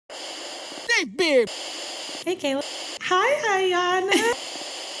big beard. Hey, Kayla. Hi,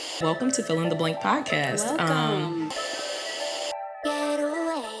 Iyanna. Welcome to Fill in the Blank podcast. Welcome.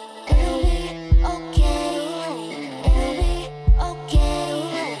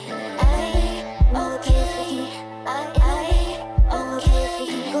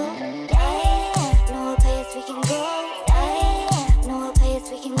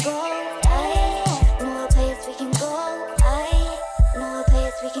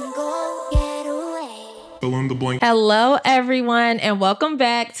 Hello, everyone, and welcome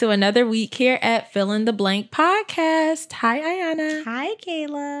back to another week here at Fill in the Blank podcast. Hi, Iyanna. Hi,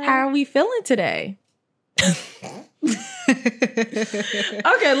 Kayla. How are we feeling today? Okay,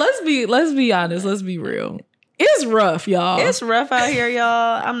 let's be honest. Let's be real. It's rough, y'all. It's rough out here,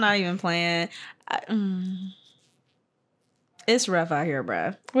 y'all. I'm not even playing. It's rough out here,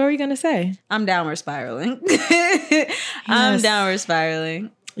 bruh. What were you gonna say? I'm downward spiraling. I'm downward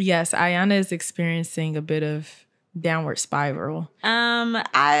spiraling. Yes, Iyanna is experiencing a bit of downward spiral.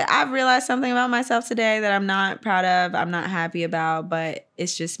 I've realized something about myself today that I'm not proud of, I'm not happy about, but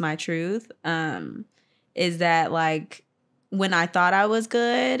it's just my truth. Is that like when I thought I was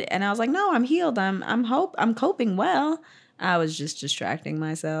good and I was like, no, I'm healed. I'm coping well. I was just distracting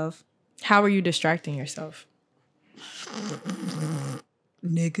myself. How are you distracting yourself?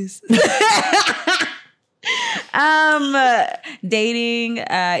 Niggas. Dating,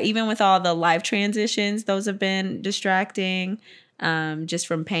 even with all the life transitions, those have been distracting. Just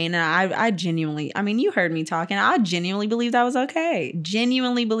from pain. And I genuinely, I mean, you heard me talking. I genuinely believed I was okay.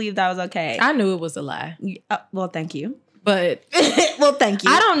 Genuinely believed I was okay. I knew it was a lie. Well, thank you. But well, thank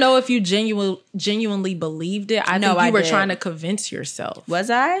you. I don't know if you genuinely believed it. I think you were trying to convince yourself. Was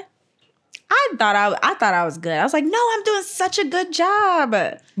I? I thought I was good. I was like, no, I'm doing such a good job.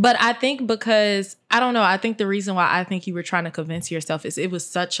 But I think because, I don't know, I think the reason why I think you were trying to convince yourself is it was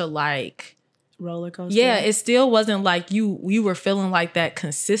such a like roller coaster. Yeah, it still wasn't like you were feeling like that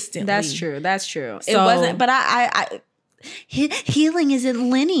consistently. That's true. So, it wasn't, but I healing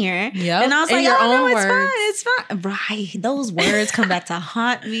isn't linear. Yep. And I was like, your oh, no, words. it's fine. Right. Those words come back to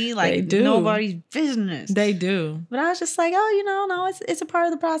haunt me like They do. nobody's business. They do. But I was just like, oh, no, it's a part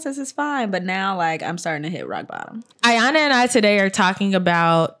of the process. It's fine. But now, like, I'm starting to hit rock bottom. Iyanna and I today are talking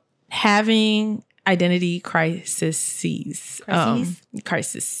about having identity crises.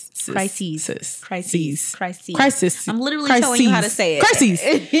 Crises. I'm literally telling you how to say it. Crises.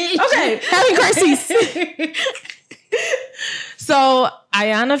 Okay, having crises. So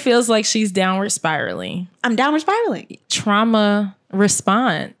Iyanna feels like she's downward spiraling. I'm downward spiraling. Trauma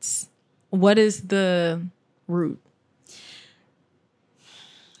response. What is the root?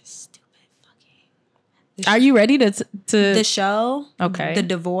 Stupid fucking. Are you ready to the show? Okay. The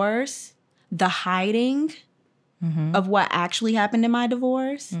divorce, the hiding of what actually happened in my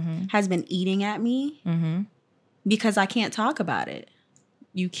divorce has been eating at me because I can't talk about it.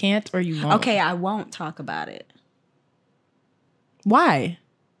 You can't or you won't? Okay, I won't talk about it. Why?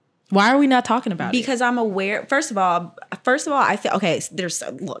 Why are we not talking about it? Because I'm aware. First of all, I feel okay. There's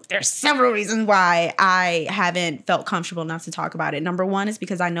several reasons why I haven't felt comfortable enough to talk about it. Number one is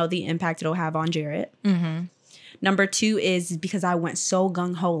because I know the impact it'll have on Jared. Number two is because I went so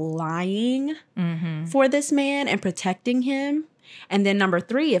gung-ho lying for this man and protecting him. And then number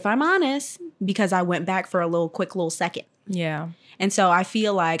three, if I'm honest, because I went back for a quick little second. Yeah. And so I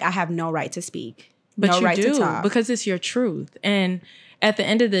feel like I have no right to speak. But no you right do, to talk. because it's your truth. And at the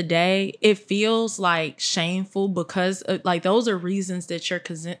end of the day, it feels like shameful because like those are reasons that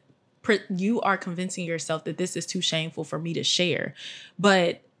you are convincing yourself that this is too shameful for me to share.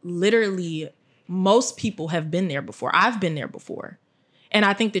 But literally, most people have been there before. I've been there before. And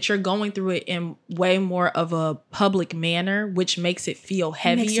I think that you're going through it in way more of a public manner, which makes it feel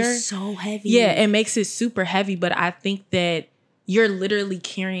heavier. It makes it so heavy. Yeah, it makes it super heavy. But I think that you're literally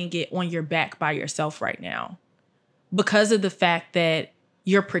carrying it on your back by yourself right now because of the fact that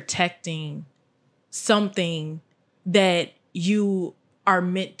you're protecting something that you are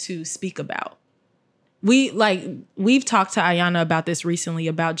meant to speak about. We've talked to Iyanna about this recently,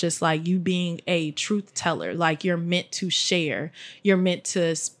 about just like you being a truth teller. Like you're meant to share. You're meant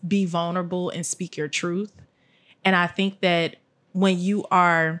to be vulnerable and speak your truth. And I think that when you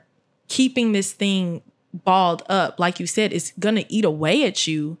are keeping this thing balled up, like you said, it's going to eat away at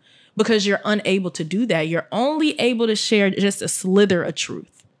you because you're unable to do that. You're only able to share just a slither of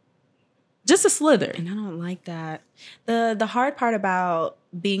truth. Just a slither. And I don't like that. The hard part about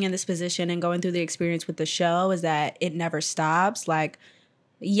being in this position and going through the experience with the show is that it never stops. Like,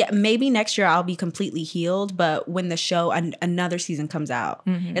 yeah, maybe next year I'll be completely healed, but when the show, another season comes out,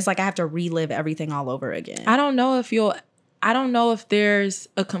 it's like I have to relive everything all over again. I don't know if you'll I don't know if there's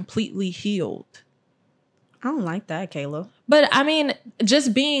a completely healed. I don't like that, Kayla. But I mean,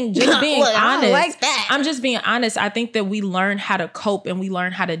 just being Look, honest. I don't like that. I'm just being honest. I think that we learn how to cope and we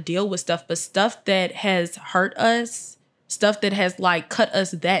learn how to deal with stuff, but stuff that has hurt us, stuff that has like cut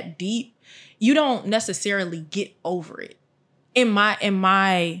us that deep, you don't necessarily get over it. In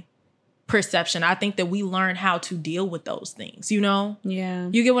my perception, I think that we learn how to deal with those things, you know? Yeah.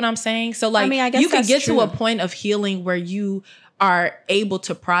 You get what I'm saying? So like, I mean, I guess you can get true. to a point of healing where you are able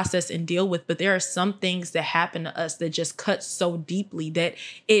to process and deal with, but there are some things that happen to us that just cut so deeply that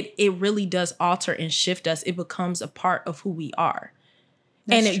it really does alter and shift us. It becomes a part of who we are.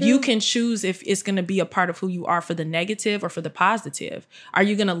 That's and true. You can choose if it's going to be a part of who you are for the negative or for the positive. Are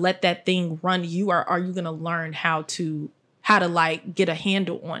you going to let that thing run you, or are you going to learn how to like get a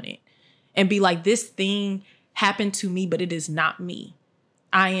handle on it and be like, this thing happened to me, but it is not me.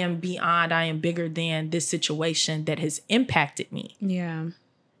 I am bigger than this situation that has impacted me. Yeah.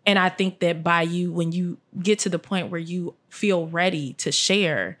 And I think that when you get to the point where you feel ready to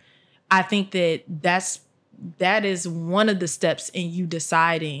share, I think that is one of the steps in you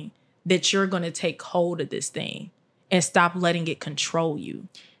deciding that you're going to take hold of this thing and stop letting it control you.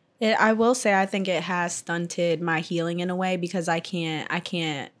 I will say I think it has stunted my healing in a way because I can't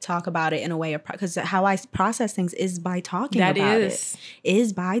talk about it in a way because how I process things is by talking about it.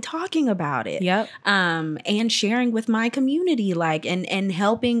 Is by talking about it. Yep. And sharing with my community, like and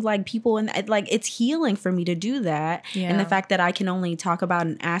helping like people, and like it's healing for me to do that. Yeah. And the fact that I can only talk about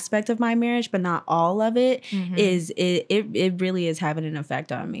an aspect of my marriage but not all of it is it really is having an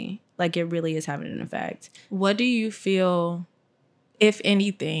effect on me. Like it really is having an effect. What do you feel? If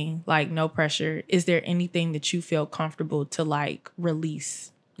anything, like no pressure, is there anything that you feel comfortable to like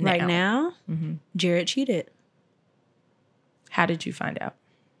release now? Right now? Mm-hmm. Jared cheated. How did you find out?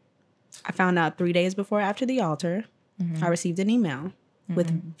 I found out 3 days after the altar. Mm-hmm. I received an email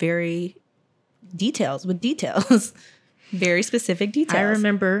with details, very specific details. I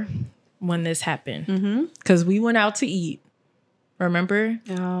remember when this happened because we went out to eat. Remember?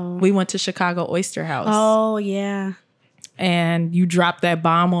 Oh. We went to Chicago Oyster House. Oh, yeah. And you dropped that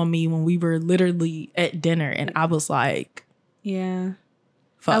bomb on me when we were literally at dinner. And I was like, yeah.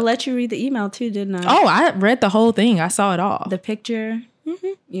 Fuck. I let you read the email too, didn't I? Oh, I read the whole thing. I saw it all. The picture.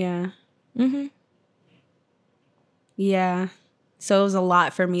 Mm-hmm. Yeah. Mm-hmm. Yeah. So it was a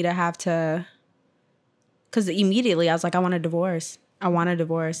lot for me to have to, because immediately I was like, I want a divorce.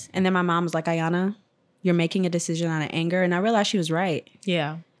 And then my mom was like, Iyanna, you're making a decision out of anger. And I realized she was right.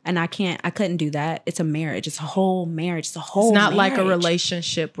 Yeah. And I couldn't do that. It's a marriage. It's a whole marriage. It's not like a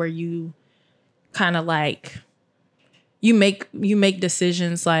relationship where you kind of like, you make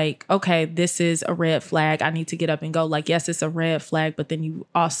decisions like, okay, this is a red flag. I need to get up and go. Like, yes, it's a red flag, but then you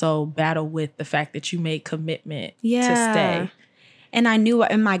also battle with the fact that you made commitment to stay. And I knew,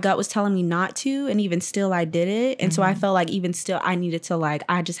 and my gut was telling me not to, and even still I did it. And so I felt like even still I needed to like,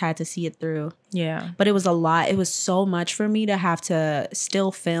 I just had to see it through. Yeah. But it was a lot. It was so much for me to have to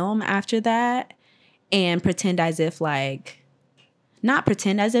still film after that and pretend as if like, not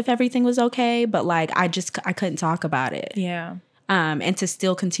pretend as if everything was okay, but like I couldn't talk about it. Yeah. And to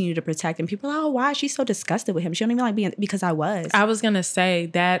still continue to protect. And people are like, oh, why is she so disgusted with him? She don't even like being, because I was going to say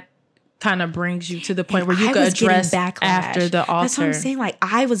that kind of brings you to the point where you could address after the altar. That's what I'm saying. Like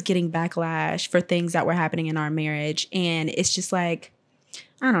I was getting backlash for things that were happening in our marriage. And it's just like,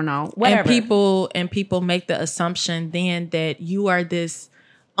 I don't know, whatever. And people make the assumption then that you are this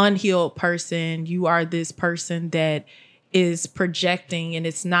unhealed person. You are this person that is projecting, and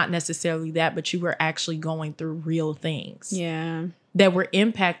it's not necessarily that, but you were actually going through real things. Yeah. That were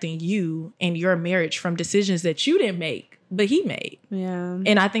impacting you and your marriage from decisions that you didn't make, but he made. Yeah.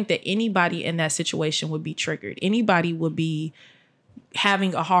 And I think that anybody in that situation would be triggered. Anybody would be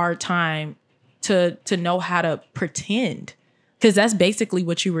having a hard time to know how to pretend. Because that's basically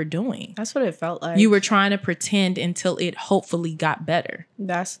what you were doing. That's what it felt like. You were trying to pretend until it hopefully got better.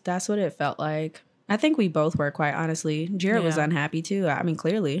 That's what it felt like. I think we both were, quite honestly. Jared was unhappy too. I mean,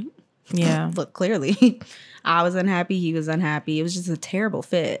 clearly. Yeah. Look, clearly. I was unhappy. He was unhappy. It was just a terrible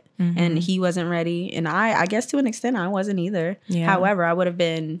fit. Mm-hmm. And he wasn't ready. And I guess to an extent, I wasn't either. Yeah. However, I would have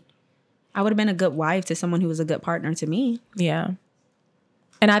been a good wife to someone who was a good partner to me. Yeah.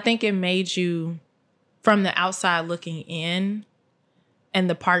 And I think it made you, from the outside looking in, and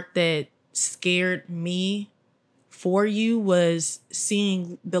the part that scared me for you was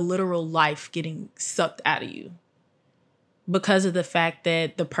seeing the literal life getting sucked out of you. Because of the fact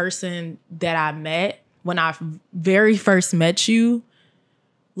that the person that I met when I very first met you,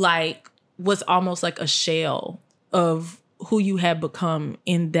 like, was almost like a shell of who you had become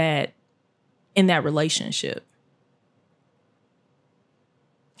in that relationship.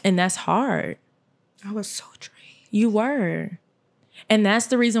 And that's hard. I was so drained. You were. And that's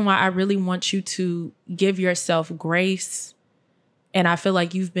the reason why I really want you to give yourself grace. And I feel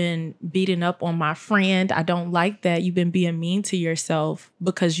like you've been beating up on my friend. I don't like that. You've been being mean to yourself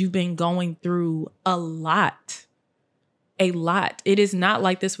because you've been going through a lot. A lot. It is not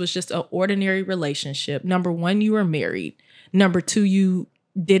like this was just an ordinary relationship. Number one, you were married. Number two, you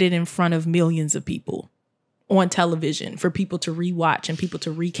did it in front of millions of people on television for people to rewatch and people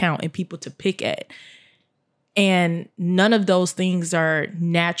to recount and people to pick at. And none of those things are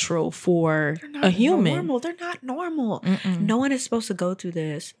natural for a human. Normal. They're not normal. Mm-mm. No one is supposed to go through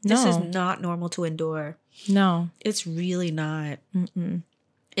this. This is not normal to endure. No. It's really not. Mm-mm.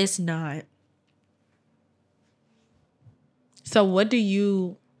 It's not. So what do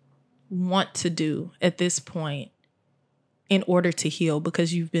you want to do at this point in order to heal?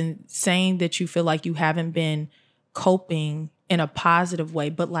 Because you've been saying that you feel like you haven't been coping in a positive way,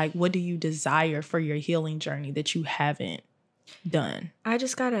 but like, what do you desire for your healing journey that you haven't done?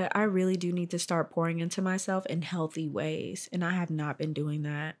 I really do need to start pouring into myself in healthy ways. And I have not been doing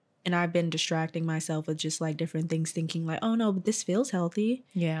that. And I've been distracting myself with just like different things, thinking like, oh no, but this feels healthy.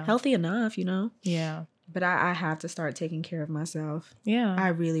 Yeah. Healthy enough, you know? Yeah. But I have to start taking care of myself. Yeah. I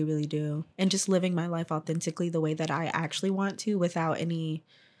really, really do. And just living my life authentically the way that I actually want to without anything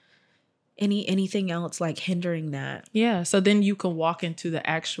else like hindering that. Yeah. So then you can walk into the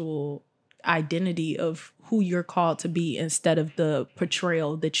actual identity of who you're called to be instead of the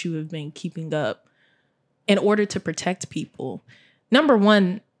portrayal that you have been keeping up in order to protect people. Number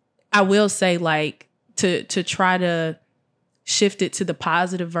one, I will say like to try to shift it to the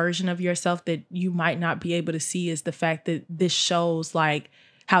positive version of yourself that you might not be able to see is the fact that this shows like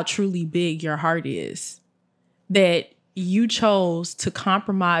how truly big your heart is. That you chose to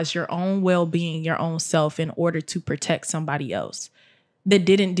compromise your own well-being, your own self in order to protect somebody else that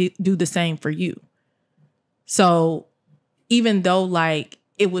didn't do the same for you. So even though like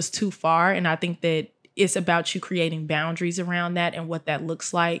it was too far, and I think that it's about you creating boundaries around that and what that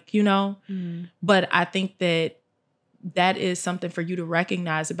looks like, you know, but I think that is something for you to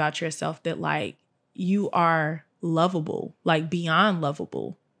recognize about yourself, that like you are lovable, like beyond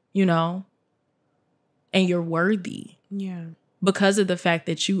lovable, you know, and you're worthy. Yeah. Because of the fact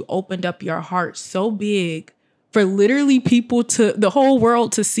that you opened up your heart so big for literally people the whole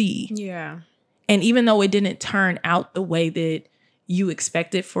world to see. Yeah. And even though it didn't turn out the way that you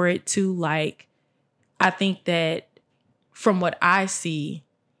expected for it to, like, I think that from what I see,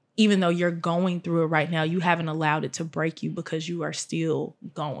 even though you're going through it right now, you haven't allowed it to break you because you are still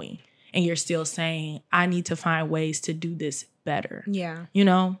going and you're still saying, I need to find ways to do this better. Yeah. You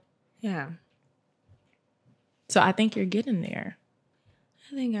know? Yeah. So I think you're getting there.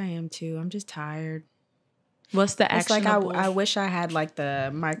 I think I am too. I'm just tired. What's the It's actionable? like I wish I had like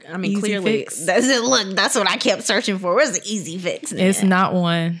the mic. I mean, easy clearly, fix? that's what I kept searching for. Where's the easy fix? It's not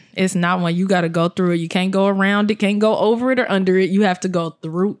one. It's not one. You got to go through it. You can't go around it, can't go over it or under it. You have to go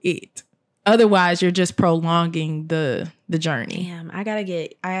through it. Otherwise, you're just prolonging the journey. Damn, I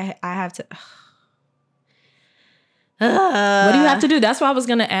have to. What do you have to do? That's why I was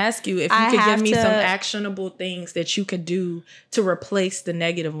going to ask you if you could give me some to- actionable things that you could do to replace the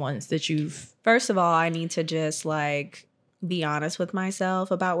negative ones that you've... First of all, I need to just like be honest with myself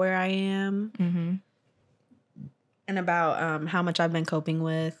about where I am and about how much I've been coping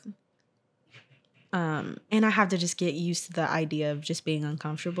with. And I have to just get used to the idea of just being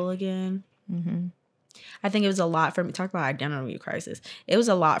uncomfortable again. I think it was a lot for me. Talk about identity crisis. It was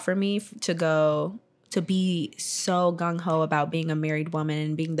a lot for me to be so gung-ho about being a married woman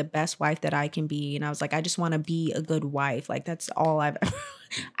and being the best wife that I can be. And I was like, I just want to be a good wife. Like, that's all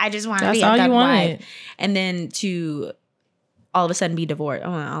I just want to be a good wife. And then to all of a sudden be divorced.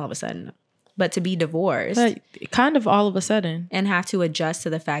 Oh, not all of a sudden. But to be divorced. But kind of all of a sudden. And have to adjust to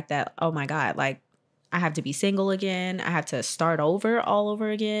the fact that, oh my God, like, I have to be single again. I have to start over all over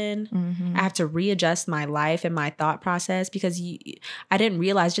again. I have to readjust my life and my thought process because I didn't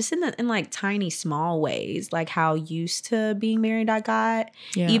realize just in like tiny small ways, like how used to being married I got.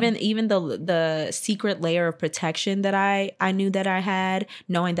 Yeah. Even the secret layer of protection that I knew that I had,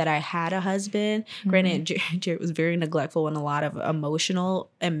 knowing that I had a husband. Granted, Jared was very neglectful in a lot of emotional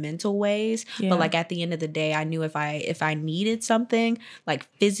and mental ways. Yeah. But like at the end of the day, I knew if I needed something like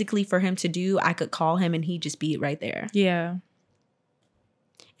physically for him to do, I could call him and he'd just be right there. Yeah.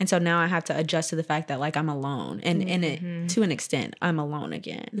 And so now I have to adjust to the fact that like I'm alone and to an extent I'm alone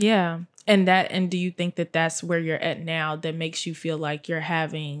again. Yeah. And do you think that that's where you're at now that makes you feel like you're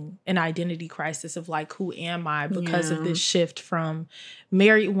having an identity crisis of like, who am I? Because of this shift from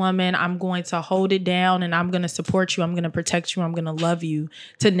married woman, I'm going to hold it down and I'm going to support you. I'm going to protect you. I'm going to love you,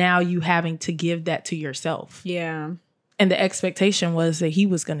 to now you having to give that to yourself. Yeah. And the expectation was that he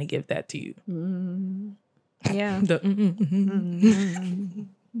was going to give that to you. Yeah.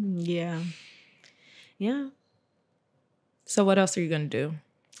 Yeah. Yeah. So what else are you going to do?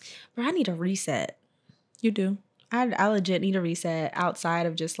 Bro, I need a reset. You do. I legit need a reset outside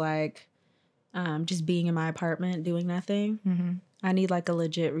of just like just being in my apartment doing nothing. I need like a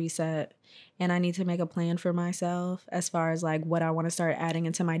legit reset, and I need to make a plan for myself as far as like what I want to start adding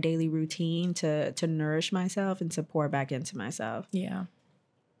into my daily routine to nourish myself and to pour back into myself. Yeah.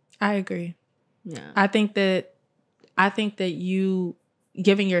 I agree. Yeah. I think that you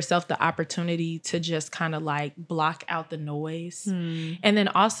giving yourself the opportunity to just kind of like block out the noise, and then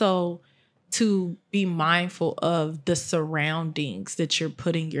also to be mindful of the surroundings that you're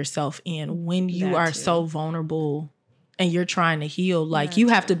putting yourself in when you are so vulnerable and you're trying to heal. Like you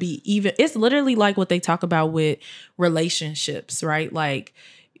have to be even, it's literally like what they talk about with relationships, right? Like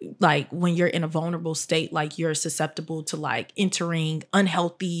when you're in a vulnerable state, like you're susceptible to like entering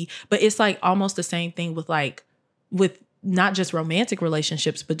unhealthy, but it's like almost the same thing with not just romantic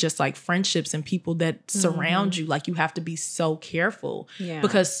relationships, but just like friendships and people that surround you. Like you have to be so careful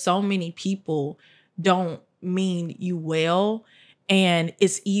because so many people don't mean you well. And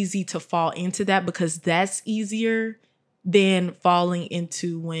it's easy to fall into that because that's easier than falling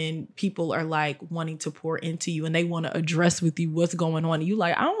into when people are like wanting to pour into you and they want to address with you what's going on. And you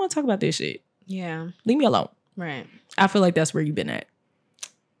like, I don't want to talk about this shit. Yeah. Leave me alone. Right. I feel like that's where you've been at.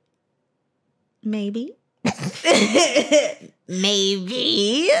 Maybe.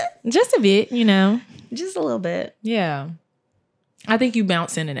 Maybe. Just a bit, you know. Just a little bit. Yeah. I think you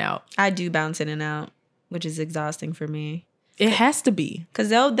bounce in and out. I do bounce in and out, which is exhausting for me. It has to be. Because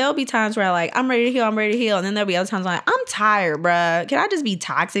there'll be times where I'm ready to heal. And then there'll be other times I'm tired, bruh. Can I just be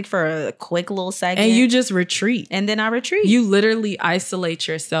toxic for a quick little second? And you just retreat. And then I retreat. You literally isolate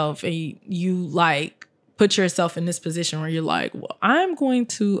yourself and you like put yourself in this position where you're like, well, I'm going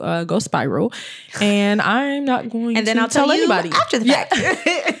to go spiral and I'm not going and then to I'll tell anybody after the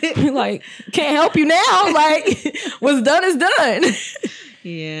fact. Like, can't help you now. Like, what's done is done.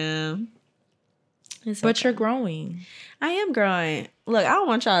 Yeah. But you're growing. I am growing. Look, I don't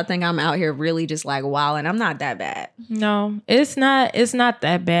want y'all to think I'm out here really just like wilding. I'm not that bad. No, it's not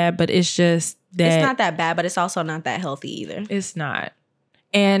that bad, but it's just that. It's not that bad, but it's also not that healthy either. It's not.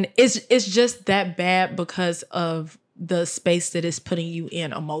 And it's just that bad because of the space that it's putting you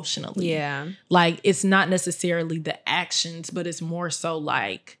in emotionally. Yeah. Like, it's not necessarily the actions, but it's more so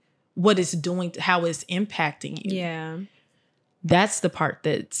like what it's doing, how it's impacting you. Yeah. That's the part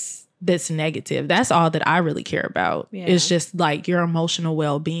that's negative. That's all that I really care about. Yeah. It's just like your emotional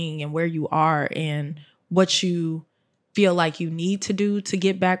well-being and where you are and what you feel like you need to do to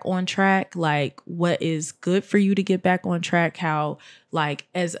get back on track. Like what is good for you to get back on track. How like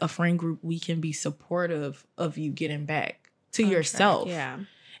as a friend group, we can be supportive of you getting back to yourself. Yeah.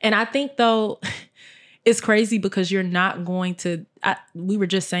 And I think though, it's crazy because you're not going to, we were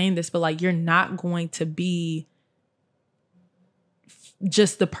just saying this, but like you're not going to be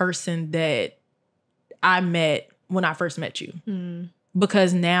just the person that I met when I first met you.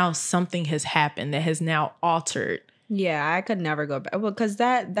 Because now something has happened that has now altered. Yeah, I could never go back. Well, because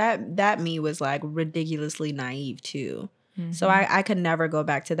that me was like ridiculously naive too. Mm-hmm. So I could never go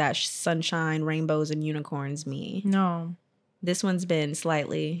back to that sunshine, rainbows, and unicorns me. No. This one's been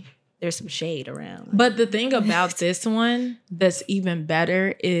slightly, there's some shade around. But the thing about this one that's even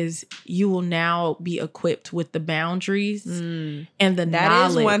better is you will now be equipped with the boundaries and the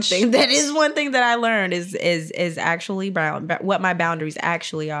knowledge. That is one thing that I learned is actually what my boundaries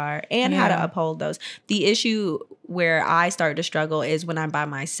actually are and how to uphold those. The issue where I start to struggle is when I'm by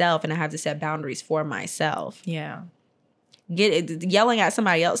myself and I have to set boundaries for myself. Yeah. Yelling at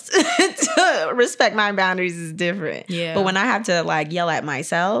somebody else to respect my boundaries is different. Yeah. But when I have to like yell at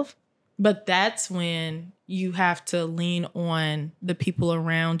myself. But that's when you have to lean on the people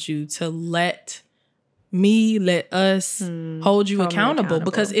around you to let us hold you accountable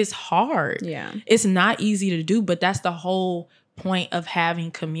because it's hard. Yeah. It's not easy to do, but that's the whole point of having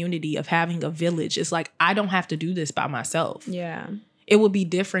community, of having a village. It's like, I don't have to do this by myself. Yeah. It would be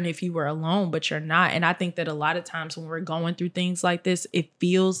different if you were alone, but you're not. And I think that a lot of times when we're going through things like this, it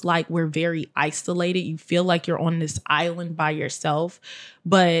feels like we're very isolated. You feel like you're on this island by yourself,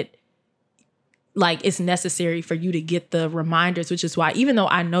 but like it's necessary for you to get the reminders, which is why even though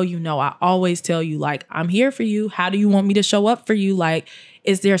I know, I always tell you like, I'm here for you. How do you want me to show up for you? Like,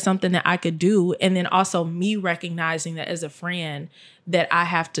 is there something that I could do? And then also me recognizing that as a friend that I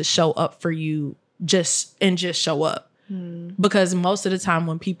have to show up for you just show up. Because most of the time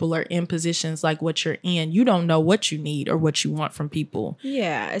when people are in positions like what you're in, you don't know what you need or what you want from people.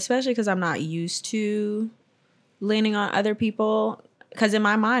 Yeah, especially because I'm not used to leaning on other people. Because in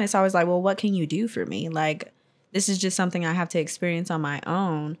my mind, it's always like, well, what can you do for me? Like, this is just something I have to experience on my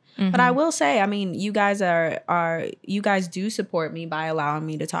own. But I will say, I mean, you guys you guys do support me by allowing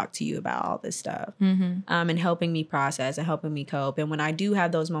me to talk to you about all this stuff, and helping me process and helping me cope. And when I do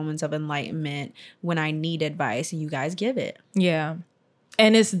have those moments of enlightenment, when I need advice, you guys give it. Yeah.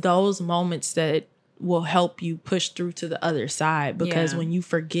 And it's those moments that will help you push through to the other side. Because when you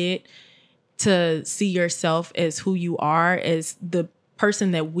forget to see yourself as who you are, as the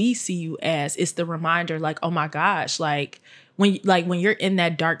person that we see you as, it's the reminder like, oh my gosh, like when you're in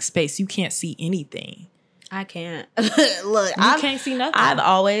that dark space, you can't see anything. I can't. Look, I can't see nothing. I've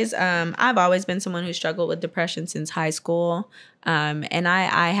always been someone who struggled with depression since high school. And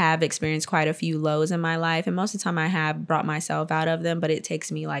I have experienced quite a few lows in my life. And most of the time I have brought myself out of them, but it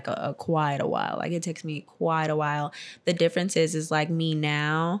takes me like quite a while. Like it takes me quite a while. The difference is like me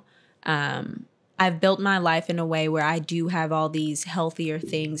now, I've built my life in a way where I do have all these healthier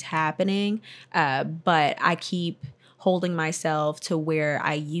things happening, but I keep holding myself to where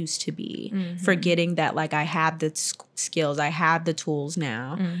I used to be, forgetting that like I have the skills, I have the tools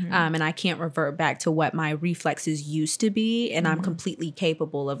now, and I can't revert back to what my reflexes used to be, and I'm completely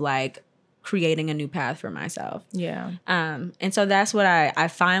capable of like creating a new path for myself. Yeah. And so that's what I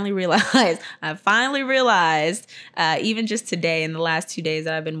finally realized. Even just today, in the last 2 days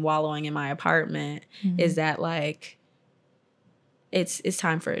that I've been wallowing in my apartment, is that like, it's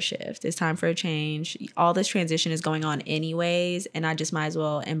time for a shift. It's time for a change. All this transition is going on anyways, and I just might as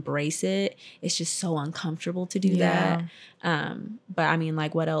well embrace it. It's just so uncomfortable to do that. But I mean,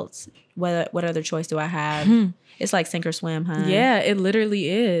 like, what else? What other choice do I have? It's like sink or swim, huh? Yeah, it literally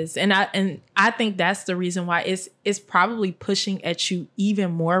is. And I think that's the reason why it's probably pushing at you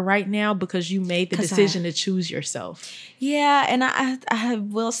even more right now, because you made the decision to choose yourself. Yeah, and I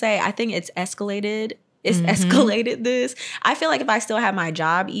will say, I think it's escalated. It's escalated this. I feel like if I still had my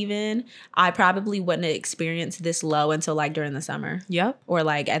job even, I probably wouldn't have experienced this low until like during the summer. Yep. Or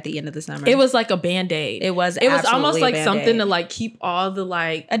like at the end of the summer. It was like a Band-Aid. It was almost like something to like keep all the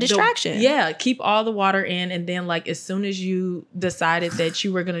like... a distraction. Keep all the water in. And then like as soon as you decided that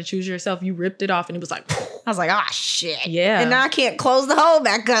you were going to choose yourself, you ripped it off and it was like... I was like, oh shit. Yeah. And now I can't close the hole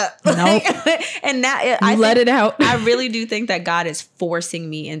back up. Nope. And now... I let it out. I really do think that God is forcing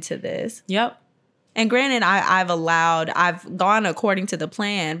me into this. Yep. And granted, I've gone according to the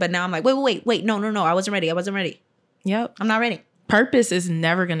plan, but now I'm like, wait, no, I wasn't ready. Yep. I'm not ready. Purpose is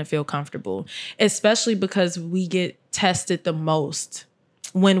never going to feel comfortable, especially because we get tested the most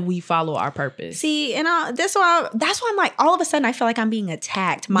when we follow our purpose. See, and that's why I'm like, all of a sudden I feel like I'm being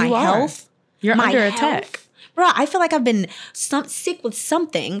attacked. My health. You're under attack. Bro, I feel like I've been sick with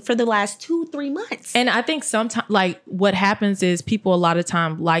something for the last 2-3 months. And I think sometimes, like, what happens is people a lot of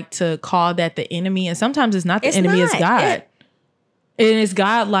time like to call that the enemy. And sometimes it's not the enemy, it's God. And it's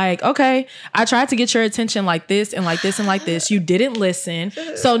God like, okay, I tried to get your attention like this and like this and like this. You didn't listen.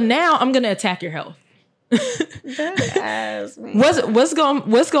 So now I'm going to attack your health. What's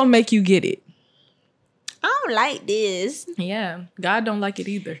gonna make you get it? I don't like this. Yeah, God don't like it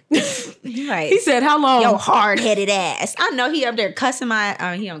either. Right. He said, how long? Yo, hard-headed ass. I know he up there cussing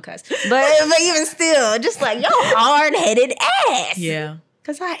he don't cuss. But even still, just like, yo, hard-headed ass. Yeah.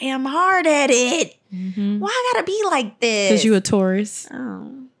 Because I am hard-headed. Why I gotta be like this? Because you a Taurus.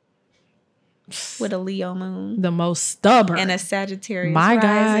 Oh. With a Leo moon. The most stubborn. And a Sagittarius My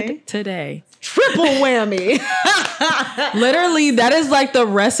rising. God, today. Triple whammy. Literally, that is like the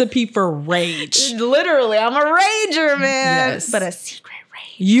recipe for rage. Literally, I'm a rager, man. Yes. But a secret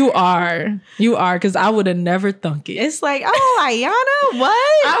rage. You are, because I would have never thunk it. It's like, oh, Iyanna, what?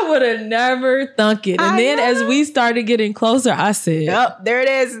 I would have never thunk it. And then as we started getting closer, I said, yep, there it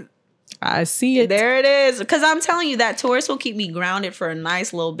is. I see it. There it is. Because I'm telling you, that Taurus will keep me grounded for a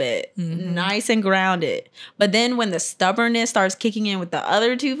nice little bit. Nice and grounded. But then when the stubbornness starts kicking in with the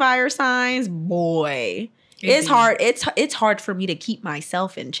other 2 fire signs, boy, it's hard. It's hard for me to keep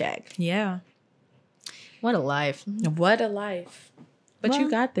myself in check. Yeah. What a life. What a life. But you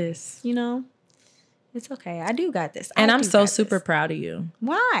got this. You know, it's okay. I do got this. And I'm so super proud of you.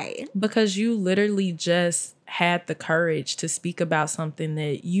 Why? Because you literally just had the courage to speak about something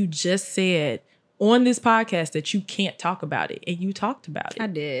that you just said on this podcast that you can't talk about it, and you talked about it. I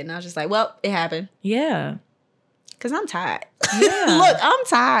did, and I was just like, well, it happened. Yeah. Because I'm tired. Yeah. Look, I'm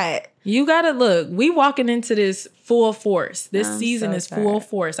tired. You gotta look. We walking into this full force. This season is full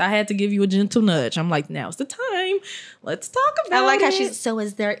force. I had to give you a gentle nudge. I'm like, now's the time. Let's talk about it. I like how she's, so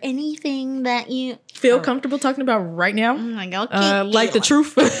is there anything that you feel comfortable talking about right now? I'm like, okay. Like the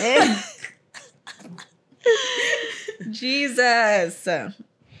truth. Jesus.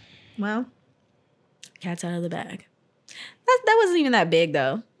 Well, cat's out of the bag. That wasn't even that big,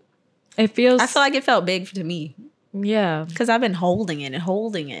 though. It feels... I feel like it felt big to me. Yeah. Because I've been holding it and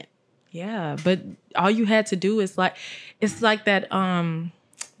holding it. Yeah, but all you had to do is like... It's like that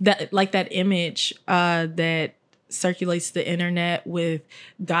that image that circulates the internet with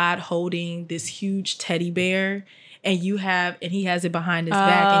God holding this huge teddy bear, and he has it behind his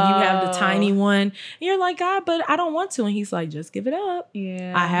back, and you have the tiny one, and you're like, God, but I don't want to. And he's like, just give it up.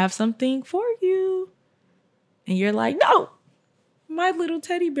 Yeah. I have something for you. And you're like, no, my little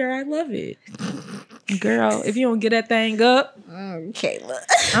teddy bear, I love it. Girl, if you don't get that thing up. Kayla.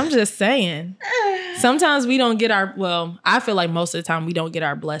 I'm just saying. Sometimes we don't get I feel like most of the time we don't get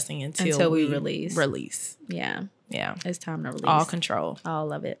our blessing until we release. Yeah. Yeah. It's time to release. All control.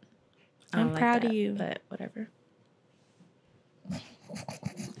 All of it. I'm proud of you. But whatever.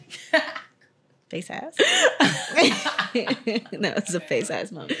 Face ass. No, it's a face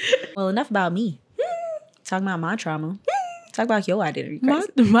ass moment. Well, enough about me. Talking about my trauma. Talk about your identity crisis.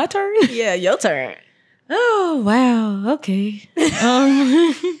 My turn? Yeah, your turn. Oh, wow. Okay.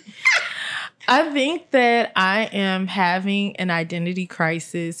 I think that I am having an identity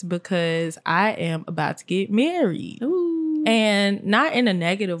crisis because I am about to get married. Ooh. And not in a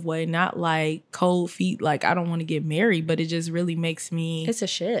negative way, not like cold feet, like I don't want to get married, but it just really makes me... It's a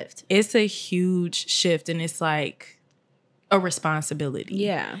shift. It's a huge shift, and it's like a responsibility.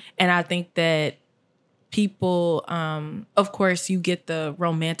 Yeah. And I think that people, of course, you get the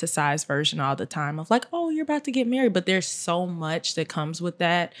romanticized version all the time of like, oh, you're about to get married. But there's so much that comes with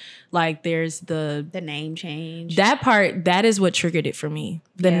that. Like there's the name change. That part, that is what triggered it for me.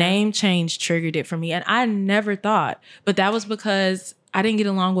 The name change triggered it for me. And I never thought. But that was because I didn't get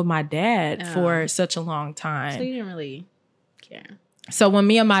along with my dad for such a long time. So you didn't really care. So when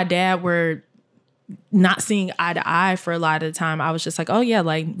me and my dad were not seeing eye to eye for a lot of the time, I was just like, oh yeah,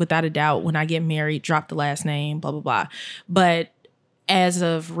 like without a doubt, when I get married, drop the last name, blah, blah, blah. But as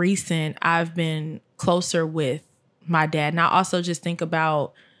of recent, I've been closer with my dad. And I also just think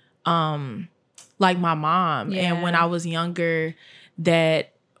about like my mom. Yeah. And when I was younger,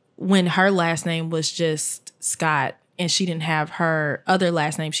 that when her last name was just Scott, and she didn't have her other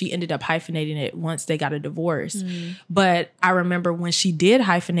last name, she ended up hyphenating it once they got a divorce. Mm. But I remember when she did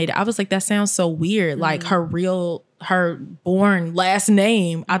hyphenate it, I was like, that sounds so weird. Like her born last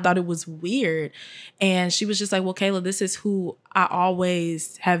name, I thought it was weird. And she was just like, well, Kayla, this is who I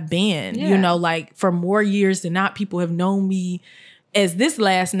always have been. Yeah. You know, like for more years than not, people have known me as this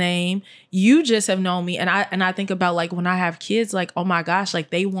last name. You just have known me. And I think about like when I have kids, like, oh my gosh,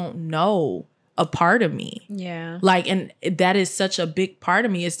 like they won't know a part of me. Yeah. Like, and that is such a big part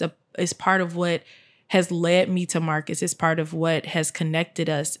of me. It's part of what has led me to Marcus. It's part of what has connected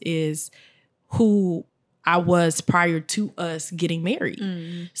us, is who I was prior to us getting married.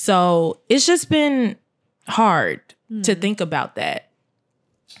 Mm. So it's just been hard to think about that.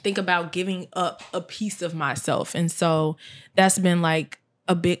 Think about giving up a piece of myself. And so that's been like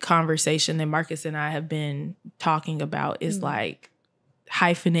a big conversation that Marcus and I have been talking about, is like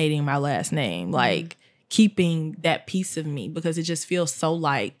hyphenating my last name, like keeping that piece of me, because it just feels so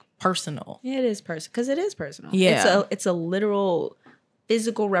like personal. Yeah, it is personal, because it is personal. Yeah. It's a literal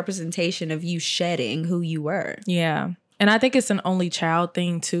physical representation of you shedding who you were. Yeah. And I think it's an only child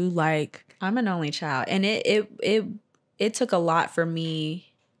thing too. Like I'm an only child, and it took a lot for me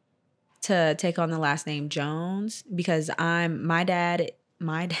to take on the last name Jones, because my dad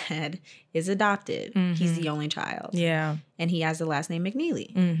is adopted. Mm-hmm. He's the only child. Yeah. And he has the last name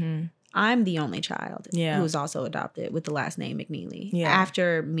McNeely. Mm-hmm. I'm the only child who's also adopted with the last name McNeely. Yeah.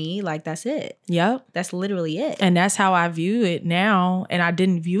 After me, like, that's it. Yep. That's literally it. And that's how I view it now. And I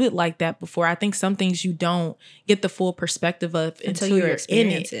didn't view it like that before. I think some things you don't get the full perspective of until you're in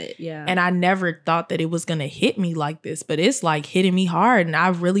it. Yeah. And I never thought that it was going to hit me like this, but it's like hitting me hard. And I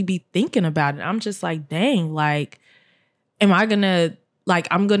really be thinking about it. I'm just like, dang, like, am I going to, like,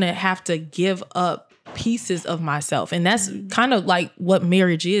 I'm going to have to give up pieces of myself. And that's kind of like what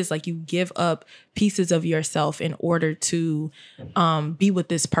marriage is. Like, you give up pieces of yourself in order to be with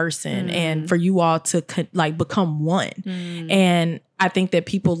this person and for you all to like become one. And I think that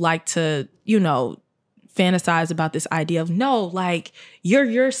people like to, you know, fantasize about this idea of no, like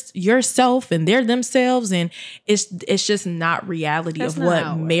you're yourself and they're themselves, and it's just not reality That's of not what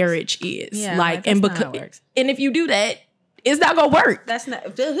how it marriage is. Yeah, like, that's and not because how it works. and if you do that, it's not gonna work. That's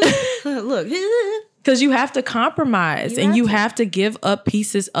not look. Because you have to compromise You and have you to. have to give up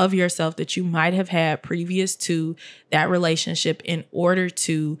pieces of yourself that you might have had previous to that relationship in order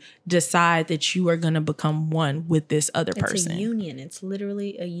to decide that you are going to become one with this other person. It's a union. It's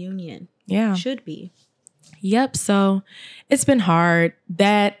literally a union. Yeah. Should be. Yep. So it's been hard.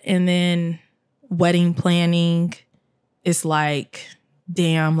 That, and then wedding planning is like,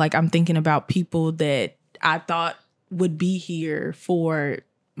 damn, like I'm thinking about people that I thought would be here for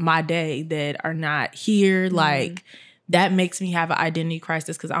my day that are not here. Like that makes me have an identity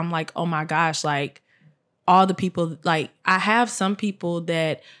crisis, because I'm like, oh my gosh, like all the people, like I have some people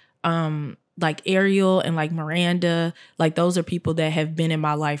that like Ariel and like Miranda, like those are people that have been in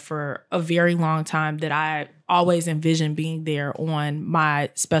my life for a very long time that I always envision being there on my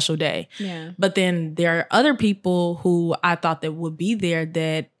special day. Yeah. But then there are other people who I thought that would be there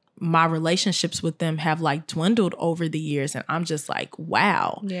that my relationships with them have like dwindled over the years. And I'm just like,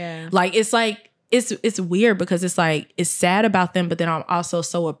 wow. Yeah. Like, it's weird because it's like, it's sad about them, but then I'm also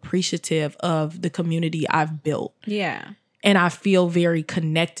so appreciative of the community I've built. Yeah. And I feel very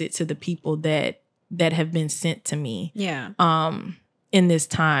connected to the people that have been sent to me. Yeah. In this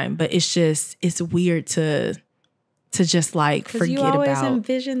time. But it's weird to just like forget you always about.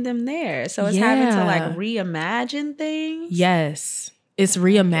 envision them there. So it's having to like reimagine things. Yes. It's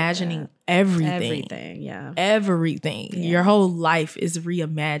reimagining everything. Everything, yeah. Everything. Yeah. Your whole life is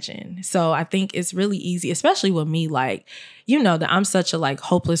reimagined. So I think it's really easy, especially with me, like, you know, that I'm such a like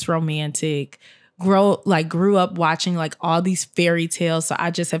hopeless romantic, grew up watching like all these fairy tales. So I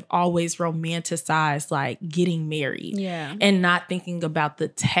just have always romanticized like getting married. Yeah. And not thinking about the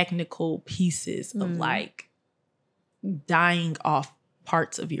technical pieces of like dying off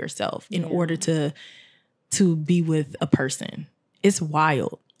parts of yourself in order to be with a person. It's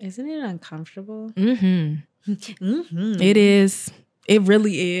wild. Isn't it uncomfortable? Mm-hmm. Mm-hmm. It is. It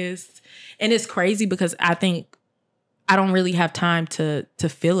really is. And it's crazy because I think I don't really have time to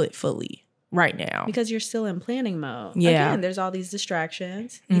feel it fully right now. Because you're still in planning mode. Yeah. Again, there's all these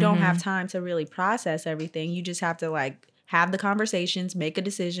distractions. You don't have time to really process everything. You just have to like have the conversations, make a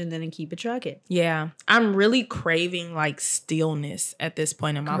decision, then and keep it trucking. Yeah. I'm really craving like stillness at this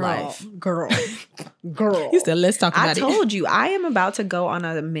point in my life. Girl. You said, let's talk about it. I told you, I am about to go on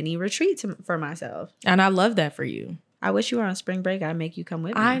a mini retreat for myself. And I love that for you. I wish you were on spring break. I'd make you come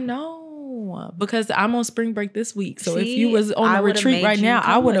with me. I know. Because I'm on spring break this week. So if See, you was on I a would've retreat made right you now,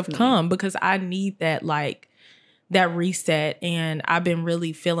 I come would have with me. come because I need that like that reset. And I've been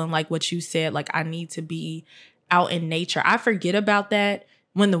really feeling like what you said, like I need to be out in nature. I forget about that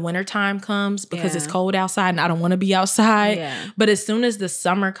when the wintertime comes because it's cold outside and I don't want to be outside. Yeah. But as soon as the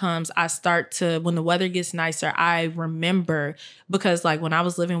summer comes, I start to, when the weather gets nicer, I remember, because like when I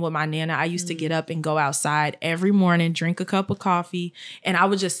was living with my Nana, I used to get up and go outside every morning, drink a cup of coffee, and I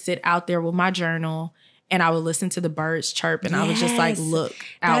would just sit out there with my journal and I would listen to the birds chirp and I would just like look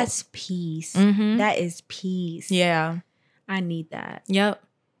out. That's peace. Mhm. That is peace. Yeah. I need that. Yep.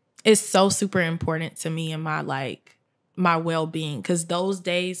 It's so super important to me and my like my well-being, because those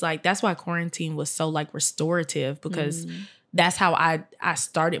days, like that's why quarantine was so like restorative, because that's how I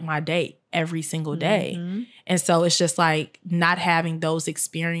started my day every single day. And so it's just like not having those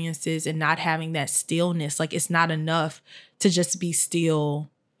experiences and not having that stillness, like it's not enough to just be still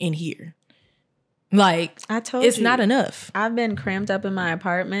in here. Like I told it's you, not enough. I've been cramped up in my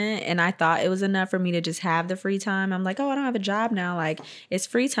apartment and I thought it was enough for me to just have the free time. I'm like, oh, I don't have a job now. Like it's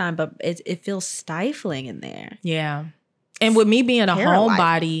free time, but it feels stifling in there. Yeah. And with me being a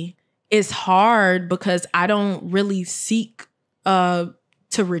homebody, it's hard because I don't really seek to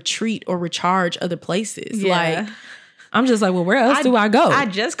retreat or recharge other places. Yeah. Like I'm just like, well, where else do I go? I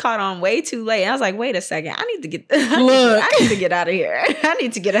just caught on way too late. I was like, wait a second. I need to get out of here. I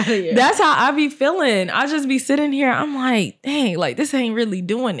need to get out of here. That's how I be feeling. I just be sitting here. I'm like, dang, like this ain't really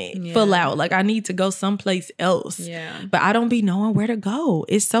doing it full out. Like I need to go someplace else. Yeah. But I don't be knowing where to go.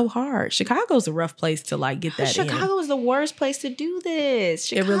 It's so hard. Chicago's a rough place to like get that Chicago is the worst place to do this.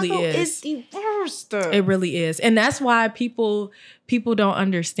 Chicago it really is the worst. It really is. And that's why people don't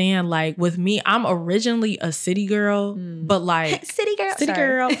understand. Like with me, I'm originally a city girl, but like city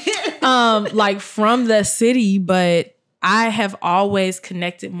girl, like from the city, but I have always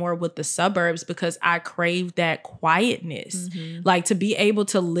connected more with the suburbs because I crave that quietness. Like to be able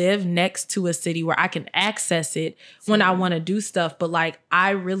to live next to a city where I can access it when I want to do stuff. But like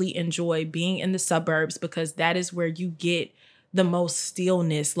I really enjoy being in the suburbs because that is where you get the most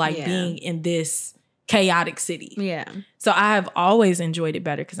stillness, like being in this chaotic city. Yeah. So I have always enjoyed it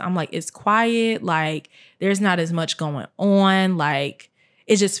better because I'm like, it's quiet. Like there's not as much going on. Like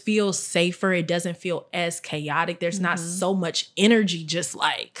it just feels safer. It doesn't feel as chaotic. There's not so much energy just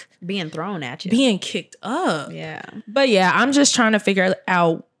like being thrown at you. Being kicked up. Yeah. But yeah, I'm just trying to figure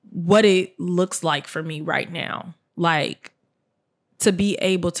out what it looks like for me right now. Like to be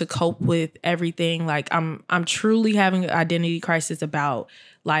able to cope with everything. Like I'm truly having an identity crisis about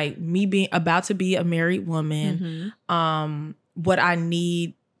like me being about to be a married woman. What I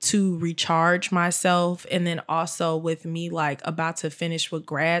need to recharge myself, and then also with me like about to finish with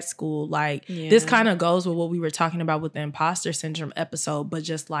grad school. Like this kind of goes with what we were talking about with the imposter syndrome episode, but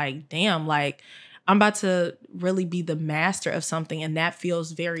just like damn, like I'm about to really be the master of something, and that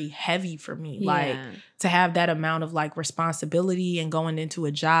feels very heavy for me. Like to have that amount of like responsibility and going into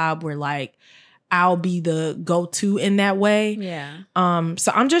a job where like I'll be the go-to in that way.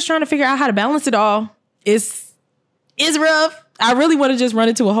 So I'm just trying to figure out how to balance it all. It's rough. I really want to just run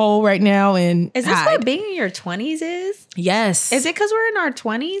into a hole right now and Is this what being in your 20s is? Yes. Is it because we're in our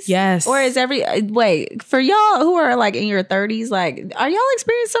 20s? Yes. Or is wait, for y'all who are like in your 30s, like, are y'all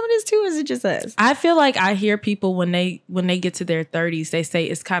experiencing some of this too, or is it just us? I feel like I hear people when they get to their 30s, they say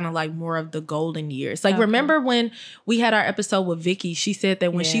it's kind of like more of the golden years. Like, remember when we had our episode with Vicky, she said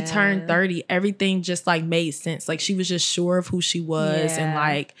that when she turned 30, everything just like made sense. Like she was just sure of who she was, and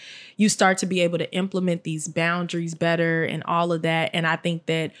like you start to be able to implement these boundaries better and all of that. And I think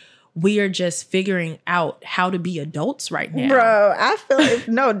that we are just figuring out how to be adults right now. Bro, I feel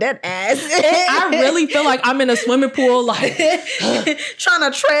that ass. I really feel like I'm in a swimming pool, like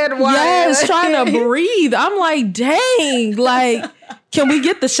trying to tread water. Yes, trying to breathe. I'm like, dang, like, can we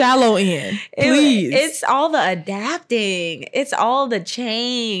get the shallow in, please? It's all the adapting. It's all the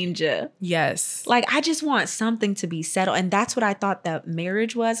change. Yes. Like, I just want something to be settled. And that's what I thought that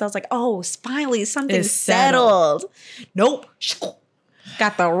marriage was. I was like, oh, finally something's settled. Nope.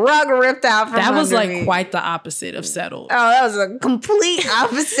 Got the rug ripped out from that was like me. quite the opposite of settled. Oh, that was a complete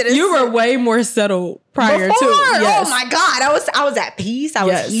opposite. Of you were way more settled prior to. Yes. Oh my God. I was at peace. I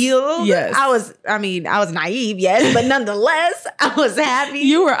was healed. Yes. I was naive, yes, but nonetheless, I was happy.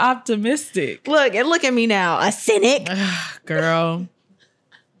 You were optimistic. Look at me now, a cynic. Girl.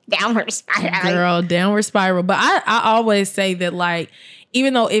 Downward spiral. Girl, downward spiral. But I always say that, like,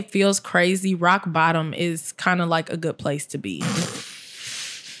 even though it feels crazy, rock bottom is kind of like a good place to be.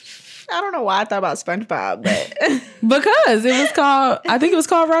 I don't know why I thought about SpongeBob, but because I think it was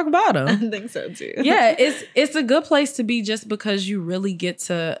called Rock Bottom. I think so too. Yeah, it's a good place to be just because you really get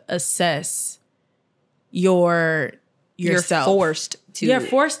to assess yourself. You're forced to. You're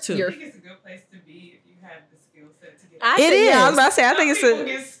forced to. I think it's a good place to be if you have the skill set to get. It is. I was about to say. I think people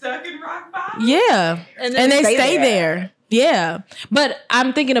get stuck in rock bottom. Yeah, and they stay there. Yeah, but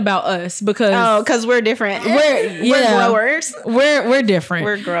I'm thinking about us because we're different. We're growers. We're different.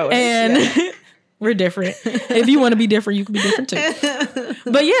 We're growers, and we're different. If you want to be different, you can be different too.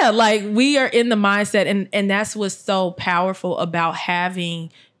 But yeah, like we are in the mindset, and that's what's so powerful about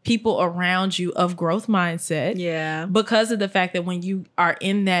having people around you of growth mindset. Yeah. Because of the fact that when you are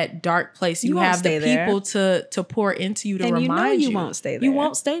in that dark place, you have the people to pour into you to remind you. You won't stay there. You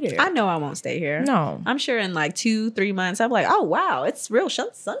won't stay there. I know I won't stay here. No. I'm sure in like 2-3 months, I'm like, oh, wow, it's real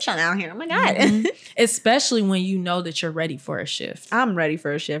sunshine out here. Oh, my God. Mm-hmm. Especially when you know that you're ready for a shift. I'm ready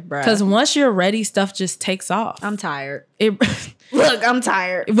for a shift, bro. Because once you're ready, stuff just takes off. I'm tired. Look, I'm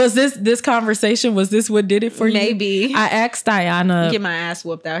tired. Was this conversation, was this what did it for you? Maybe. I asked Iyanna. Get my ass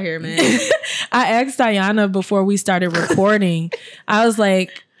whooped out here, man. I asked Iyanna before we started recording. I was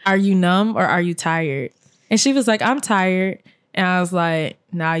like, are you numb or are you tired? And she was like, I'm tired. And I was like,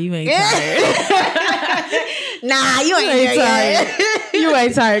 nah, you ain't tired. Nah, you ain't tired. You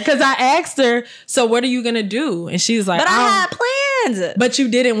ain't tired. Because I asked her, so what are you going to do? And she was like, but I had plans. But you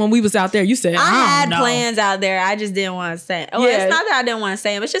didn't when we was out there. You said, I had plans out there. I just didn't want to say it. Well, it's not that I didn't want to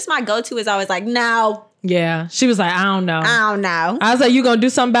say them. It's just my go-to is always like, no. Yeah. She was like, I don't know. I don't know. I was like, you going to do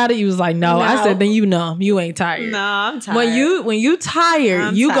something about it? You was like, no. I said, then you numb. You ain't tired. No, I'm tired. When you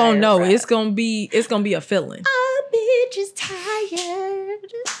tired, you going to know. Bro. It's going to be a feeling. A bitch is tired.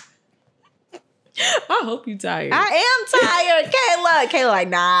 I hope you tired. I am tired. Kayla like,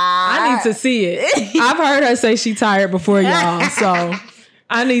 nah. I need to see it. I've heard her say she tired before, y'all. So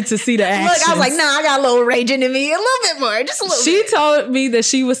I need to see the action. Look, I was like, nah, I got a little raging in me. A little bit more. Just a little bit. She told me that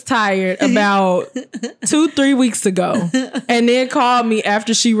she was tired about 2-3 weeks ago. And then called me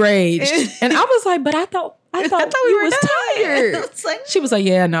after she raged. And I was like, but I thought you was tired. Like, she was like,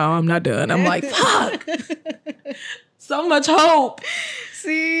 yeah, no, I'm not done. I'm like, fuck. So much hope.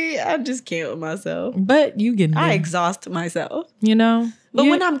 See, I just can't with myself. But you get I exhaust myself. You know? But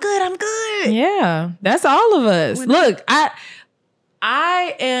when I'm good, I'm good. Yeah, that's all of us. Look,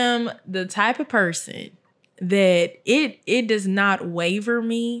 I am the type of person that it does not waver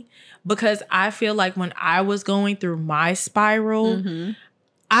me, because I feel like when I was going through my spiral,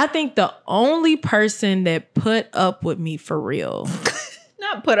 I think the only person that put up with me for real,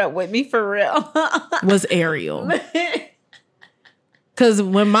 not put up with me for real, was Ariel. Because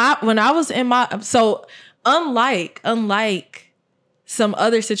when I was in my, so unlike some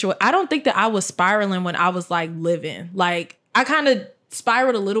other situation, I don't think that I was spiraling when I was like living. Like I kind of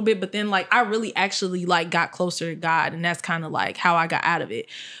spiraled a little bit, but then like I really actually like got closer to God, and that's kind of like how I got out of it.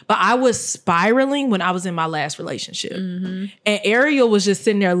 But I was spiraling when I was in my last relationship, and Ariel was just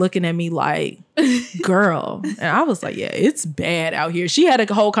sitting there looking at me like, girl. And I was like, yeah, it's bad out here. She had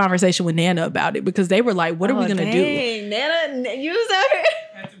a whole conversation with Nana about it, because they were like, what are we gonna do? Nana, you was out here.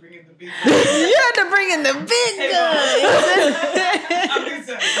 I had to bring in the big You had to bring in the big guns.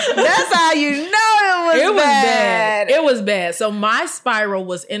 That's how you know it was bad. It was bad. So my spiral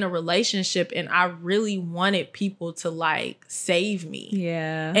was in a relationship, and I really wanted people to like save me.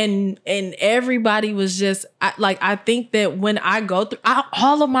 Yeah. And everybody was just I think that when I go through,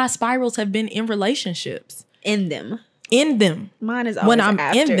 all of my spirals have been in relationships. In them. Mine is always when I'm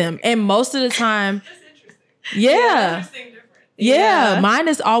after. in them. And most of the time, That's interesting. yeah. Interesting different. Yeah, mine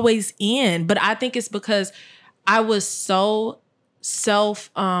is always in, but I think it's because I was so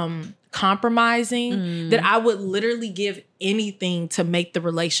compromising that I would literally give anything to make the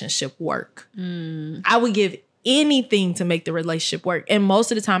relationship work. I would give anything to make the relationship work. And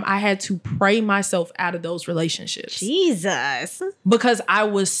most of the time I had to pray myself out of those relationships. Jesus. Because I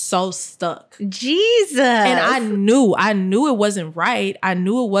was so stuck. Jesus. And I knew it wasn't right. I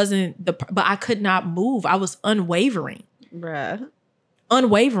knew it wasn't but I could not move. I was unwavering. Bruh.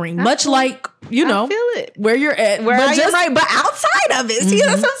 Unwavering, much like, you know, I feel it. where you're at. Where I am right, but outside of it. See,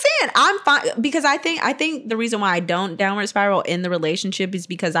 that's what I'm saying. I'm fine, because I think the reason why I don't downward spiral in the relationship is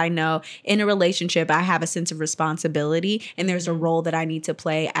because I know in a relationship I have a sense of responsibility, and there's a role that I need to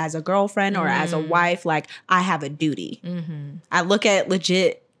play as a girlfriend or as a wife. Like I have a duty. I look at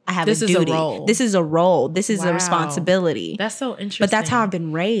legit. I have a duty. This is a role. This is a role. This is a responsibility. That's so interesting. But that's how I've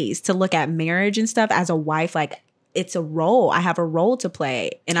been raised, to look at marriage and stuff as a wife. Like it's a role. I have a role to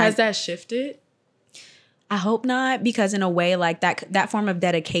play. And has that shifted? I hope not, because in a way, like that form of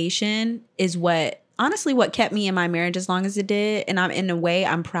dedication is what kept me in my marriage as long as it did. And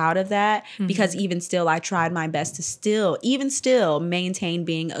I'm proud of that, because even still, I tried my best to still maintain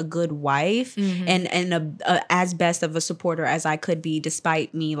being a good wife and as best of a supporter as I could be,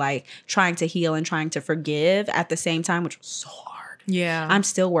 despite me like trying to heal and trying to forgive at the same time, which was so hard. Yeah. I'm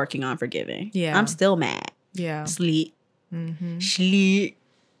still working on forgiving. Yeah. I'm still mad. Yeah. Sleek. Sleek.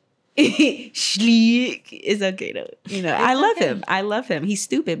 Sleek is okay though. You know, I love him. I love him. He's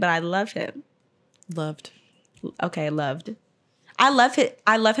stupid, but I love him. Loved. Okay, loved. I love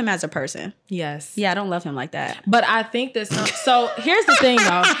him as a person. Yes. Yeah, I don't love him like that. But I think that so here's the thing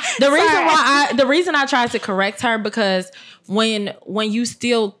though. The reason I tried to correct her, because when you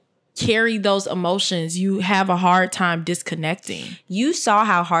still carry those emotions, you have a hard time disconnecting. You saw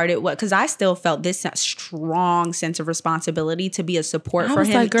how hard it was, because I still felt this strong sense of responsibility to be a support for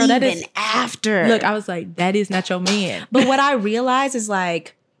him, like, girl, even after. Look, I was like, that is not your man. But what I realized is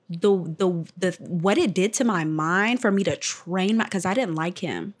like the what it did to my mind for me to train because I didn't like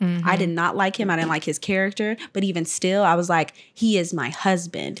him. I did not like him. I didn't like his character. But even still, I was like, he is my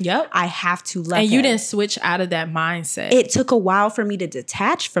husband. Yep. I have to love him. And you didn't switch out of that mindset. It took a while for me to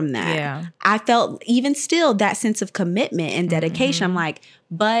detach from that. Yeah. I felt even still that sense of commitment and dedication. I'm like,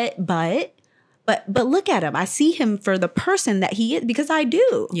 but look at him. I see him for the person that he is, because I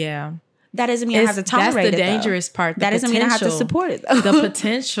do. Yeah. That doesn't mean I have to tolerate it. That's the dangerous part. That doesn't mean I have to support it, though. The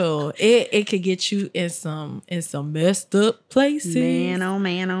potential. It could get you in some messed up places. Man, oh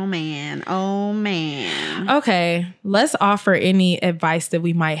man, oh man, oh man. Okay, let's offer any advice that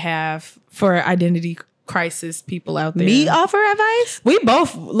we might have for identity crisis people out there. Me offer advice? We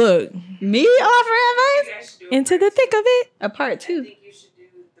both look. Me offer advice? Into the thick of it. A part two. I think you should do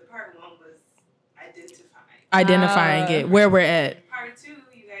the part one was identifying. Identifying it, where we're at. Part two,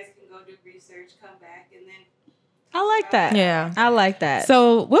 you guys can go do research, come back, and then. I like that. Yeah, I like that.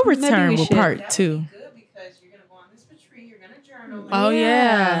 So we'll return with part two. Good, because you're gonna go on this retreat. You're gonna journal. Oh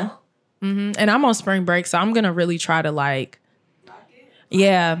yeah. And I'm on spring break, so I'm gonna really try to like.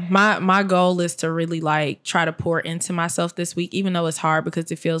 Yeah, my goal is to really like try to pour into myself this week, even though it's hard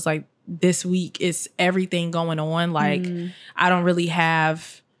because it feels like this week is everything going on. Like I don't really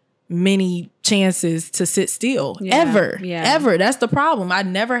have many chances to sit still ever. That's the problem. I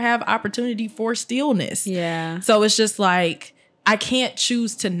never have opportunity for stillness. Yeah. So it's just like I can't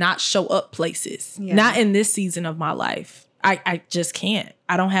choose to not show up places. Yeah. Not in this season of my life. I just can't.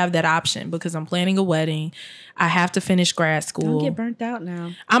 I don't have that option because I'm planning a wedding. I have to finish grad school. Don't get burnt out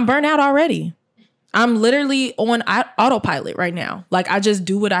now. I'm burnt out already. I'm literally on autopilot right now. Like, I just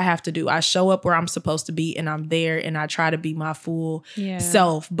do what I have to do. I show up where I'm supposed to be and I'm there and I try to be my full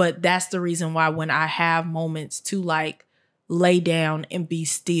self. But that's the reason why when I have moments to like lay down and be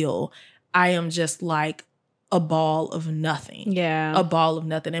still, I am just like a ball of nothing. Yeah. A ball of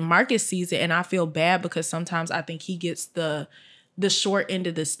nothing. And Marcus sees it and I feel bad because sometimes I think he gets the short end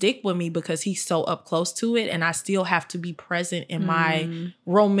of the stick with me because he's so up close to it and I still have to be present in my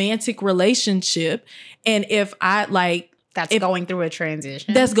romantic relationship. And if I like... That's going through a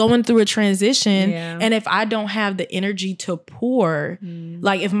transition. Yeah. And if I don't have the energy to pour,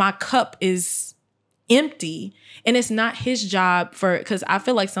 like if my cup is empty and it's not his job because I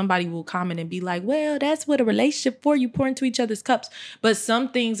feel like somebody will comment and be like, well, that's what a relationship for, you pour into each other's cups. But some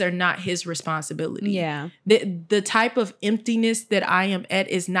things are not his responsibility. Yeah. The type of emptiness that I am at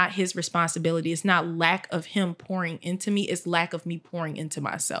is not his responsibility. It's not lack of him pouring into me. It's lack of me pouring into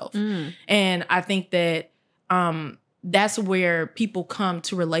myself. And I think that that's where people come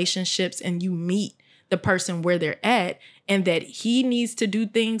to relationships and you meet the person where they're at and that he needs to do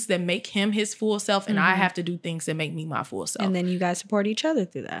things that make him his full self and I have to do things that make me my full self. And then you guys support each other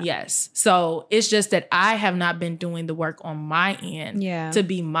through that. Yes. So it's just that I have not been doing the work on my end to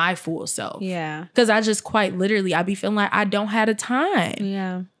be my full self. Yeah. Because I just quite literally, I be feeling like I don't have the time.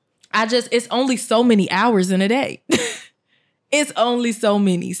 Yeah. It's only so many hours in a day. It's only so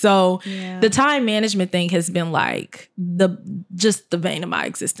many. So the time management thing has been like the vein of my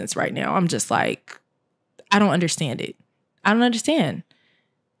existence right now. I'm just like, I don't understand it. I don't understand.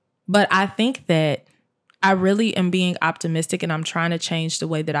 But I think that I really am being optimistic and I'm trying to change the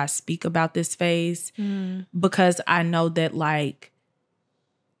way that I speak about this phase because I know that like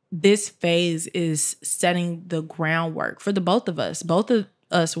this phase is setting the groundwork for the both of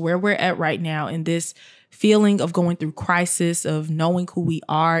us where we're at right now in this feeling of going through crisis, of knowing who we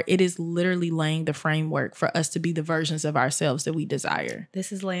are. It is literally laying the framework for us to be the versions of ourselves that we desire.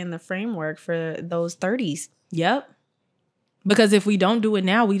 This is laying the framework for those 30s. Yep. Because if we don't do it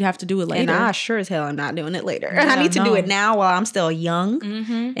now, we'd have to do it later. And I sure as hell am not doing it later. Yeah, I need to do it now while I'm still young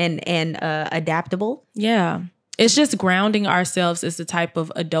and adaptable. Yeah. It's just grounding ourselves as the type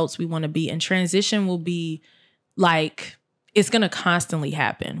of adults we want to be. And transition will be like... it's going to constantly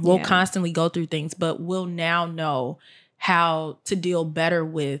happen. We'll constantly go through things, but we'll now know how to deal better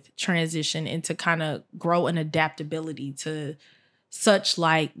with transition and to kind of grow an adaptability to such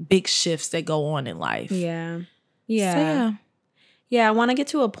like big shifts that go on in life. Yeah. So, yeah. I want to get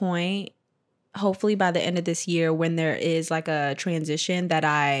to a point, hopefully by the end of this year, when there is like a transition that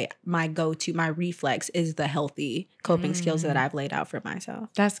my go-to, my reflex is the healthy coping skills that I've laid out for myself.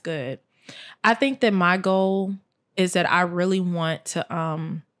 That's good. I think that my goal is that I really want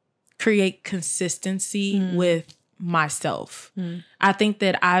to create consistency with myself. I think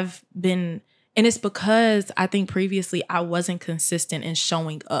that I've been, and it's because I think previously I wasn't consistent in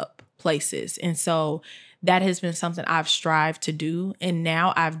showing up places. And so that has been something I've strived to do. And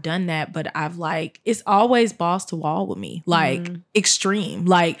now I've done that, but I've like, it's always balls to wall with me, like extreme,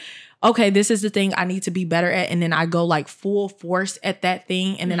 like, okay, this is the thing I need to be better at. And then I go like full force at that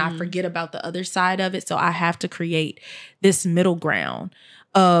thing. And then I forget about the other side of it. So I have to create this middle ground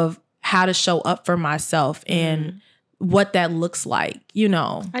of how to show up for myself and what that looks like, you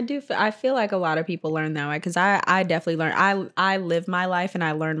know. I feel like a lot of people learn that way because I definitely learn. I live my life and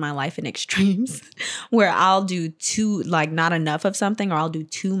I learn my life in extremes where I'll do not enough of something or I'll do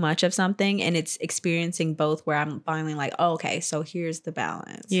too much of something. And it's experiencing both where I'm finally like, oh, okay, so here's the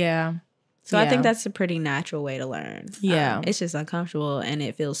balance. Yeah. So I think that's a pretty natural way to learn. Yeah. It's just uncomfortable and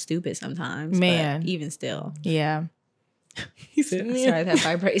it feels stupid sometimes. Man. But even still. Yeah. He said, sorry, that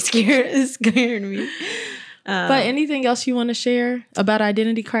vibrate scared me. But anything else you want to share about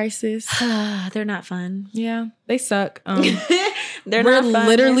identity crisis? They're not fun. Yeah, they suck. We're not fun.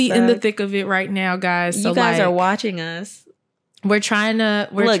 Literally in the thick of it right now, guys. So you guys are watching us. We're trying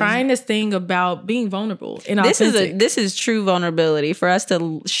this thing about being vulnerable and authentic. This is true vulnerability for us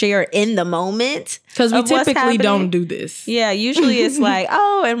to share in the moment because we typically don't do this. Yeah, usually it's like,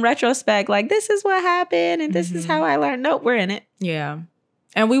 oh, in retrospect, like this is what happened and this is how I learned. Nope, we're in it. Yeah.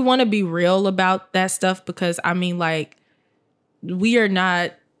 And we want to be real about that stuff because, I mean, like, we are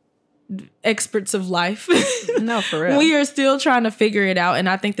not experts of life. No, for real. We are still trying to figure it out. And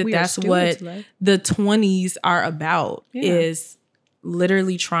I think that's what the 20s are about is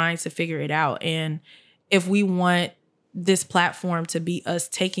literally trying to figure it out. And if we want this platform to be us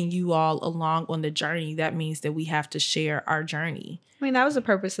taking you all along on the journey, that means that we have to share our journey. I mean, that was the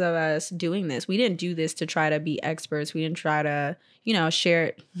purpose of us doing this. We didn't do this to try to be experts. We didn't try to, share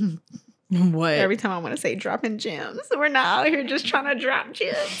it. What? Every time I want to say dropping gems. We're not out here just trying to drop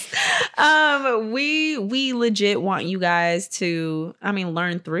gems. We legit want you guys to,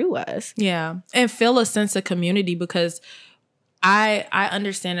 learn through us. Yeah. And feel a sense of community, because I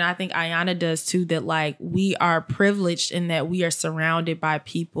understand, and I think Iyanna does too, that like we are privileged in that we are surrounded by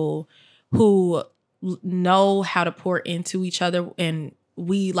people who know how to pour into each other, and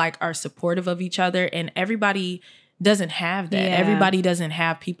we like are supportive of each other, and everybody doesn't have that. Yeah. Everybody doesn't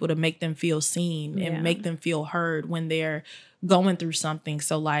have people to make them feel seen and make them feel heard when they're going through something.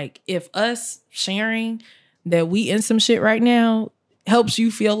 So like if us sharing that we in some shit right now helps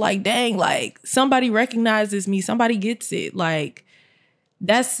you feel like, dang, like somebody recognizes me, somebody gets it. Like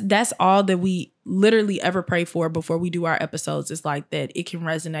that's all that we literally ever pray for before we do our episodes, is like that it can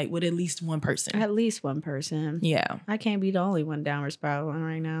resonate with at least one person. At least one person. Yeah. I can't be the only one downward spiraling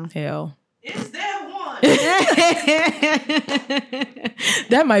right now. Hell. Is there one?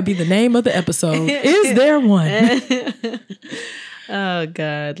 That might be the name of the episode. Is there one? Oh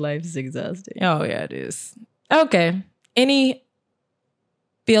God, life's exhausting. Oh yeah, it is. Okay. Any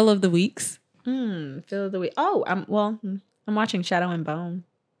feel of the weeks? Feel of the week. Oh, I'm watching Shadow and Bone.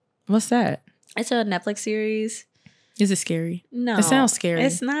 What's that? It's a Netflix series. Is it scary? No. It sounds scary.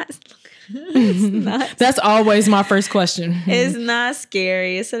 It's not. It's not. That's always my first question. It's not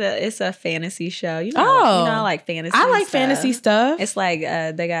scary. It's a fantasy show. I like fantasy. I like fantasy stuff. It's like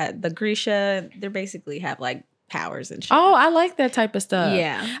they got the Grisha. They basically have like powers and shit. Oh, I like that type of stuff.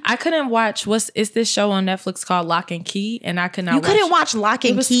 Yeah. I couldn't watch is this show on Netflix called Lock and Key, and I could not. You couldn't watch Lock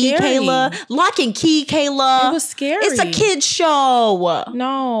and Key, scary. Kayla. Lock and Key, Kayla. It was scary. It's a kid's show.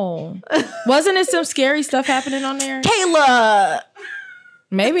 No, wasn't it some scary stuff happening on there? Kayla.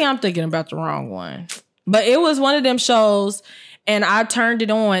 Maybe I'm thinking about the wrong one, but it was one of them shows. And I turned it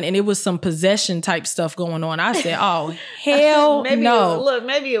on, and it was some possession type stuff going on. I said, "Oh hell no!"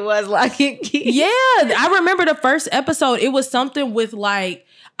 Maybe it was Lock and Key. Yeah, I remember the first episode. It was something with like,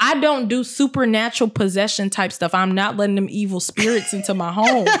 I don't do supernatural possession type stuff. I'm not letting them evil spirits into my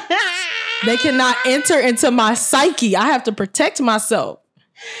home. They cannot enter into my psyche. I have to protect myself.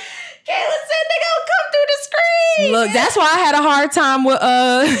 Kayla said they gonna come through the screen. Look, that's why I had a hard time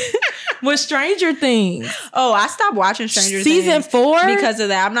with Stranger Things. Oh, I stopped watching Stranger Things. Season 4? Because of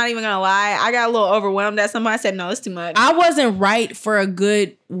that. I'm not even gonna lie. I got a little overwhelmed at some point. I said, no, it's too much. I wasn't right for a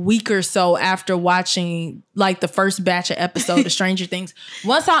good week or so after watching like the first batch of episodes of Stranger Things.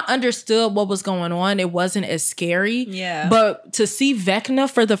 Once I understood what was going on, it wasn't as scary. Yeah. But to see Vecna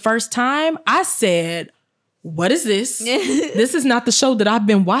for the first time, I said, what is this? This is not the show that I've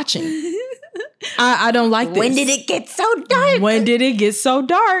been watching. I don't like this. When did it get so dark? When did it get so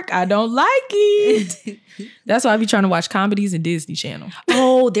dark? I don't like it. That's why I be trying to watch comedies and Disney Channel.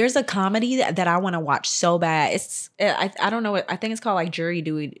 Oh, there's a comedy that I want to watch so bad. It's I don't know what, I think it's called like Jury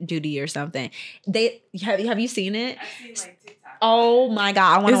Duty or something. Have you seen it? I've seen like TikTok. Oh my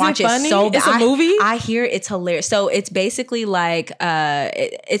God, I want to watch it so bad. It's a movie? I hear it's hilarious. So it's basically like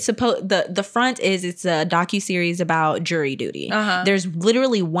it's supposed the front is it's a docuseries about jury duty. Uh-huh. There's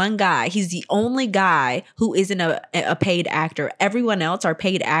literally one guy. He's the only guy who isn't a paid actor. Everyone else are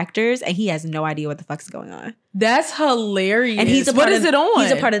paid actors, and he has no idea what the fuck's going on. That's hilarious. And he's What is it on?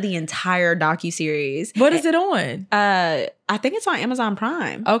 He's a part of the entire docuseries. What is it on? I think it's on Amazon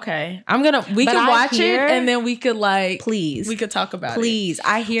Prime. Okay. We But can I watch hear- it, and then we could Please. we could talk about it. Please.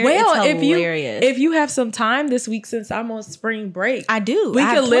 I hear Well, it's hilarious. if you have some time this week, since I'm on spring break, I do. we I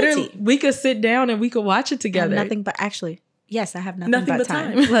could have literally plenty. we could sit down and we could watch it I have together. nothing but actually. Yes, I have nothing Nothing but but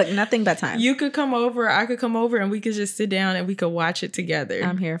time. time. Look, nothing but time. You could come over, I could come over, and we could just sit down and we could watch it together.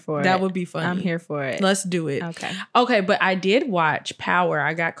 I'm here for it. That would be funny. I'm here for it. Let's do it. Okay, but I did watch Power.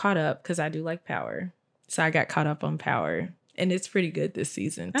 I got caught up because I do like Power. So I got caught up on Power. And it's pretty good this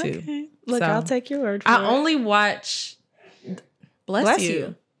season too. Okay. Look, So, I'll take your word for it. I only watch Bless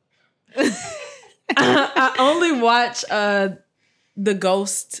you. I only watch the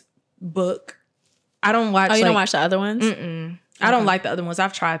Ghost book. I don't watch. Oh, you don't watch the other ones? Mm-mm. I don't like the other ones.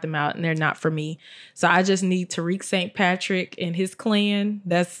 I've tried them out and they're not for me. So I just need Tariq St. Patrick and his clan.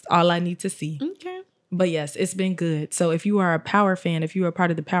 That's all I need to see. Okay. But yes, it's been good. So if you are a Power fan, if you are a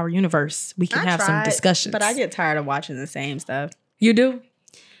part of the Power universe, we can have some discussions. But I get tired of watching the same stuff. You do?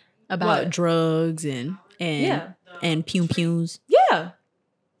 About What? drugs and pew pews. Yeah.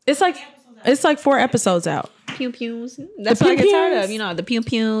 It's like 4 episodes out. Pew pews. That's what I get tired of. You know, the pew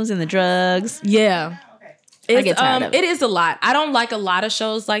pews and the drugs. Yeah. I get tired of it. It is a lot. I don't like a lot of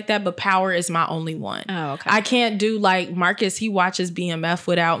shows like that, but Power is my only one. Oh, okay. I can't do like Marcus. He watches BMF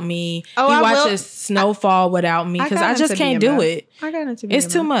without me. Oh, he I will. watches Snowfall without me because I just can't do it. I got into BMF.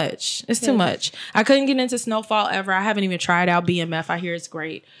 It's too much. It's too much. I couldn't get into Snowfall ever. I haven't even tried out BMF. I hear it's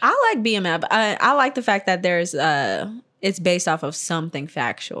great. I like BMF. I like the fact that there's it's based off of something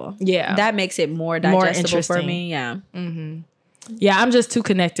factual. Yeah. That makes it more digestible for me. Yeah. Mm-hmm. Yeah, I'm just too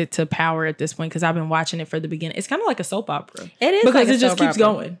connected to Power at this point because I've been watching it for the beginning. It's kind of like a soap opera. It is because like it just keeps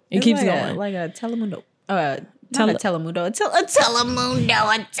going. It keeps going. Like a Telemundo. Not a Telemundo. A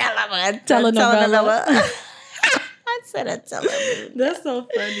Telemundo. A Telenovela. I said a Telemundo. That's so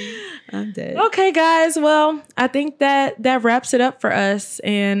funny. I'm dead. Okay, guys. Well, I think that wraps it up for us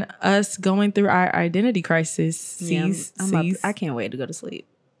and us going through our identity crisis. I can't wait to go to sleep.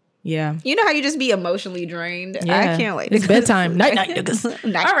 Yeah. You know how you just be emotionally drained? Yeah. I can't wait. It's bedtime. Night,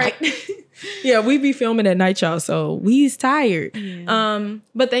 niggas. All right. Yeah, we be filming at night, y'all. So we's tired. Yeah.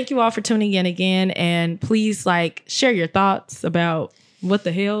 But thank you all for tuning in again. And please share your thoughts about what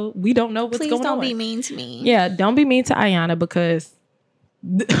the hell. We don't know what's going on. Please don't be mean to me. Yeah, don't be mean to Iyanna because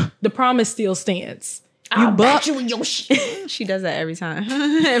the promise still stands. You buck. You in your shit. She does that every time.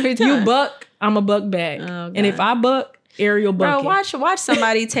 Every time. You buck, I'm a buck back. Oh, and if I buck, Ariel bucket. Bro, watch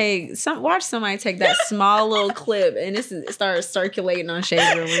somebody take that small little clip and it starts circulating on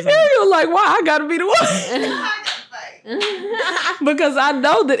Shade Room. Ariel why I gotta be the one? Because I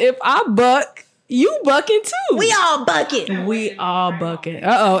know that if I buck, you bucking too. We all bucking. We all bucking.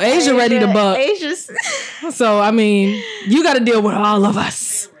 Uh-oh, Asia ready to buck. Asia's. So I mean, you got to deal with all of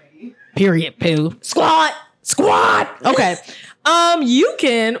us. Period. Poo. Squad. Okay. You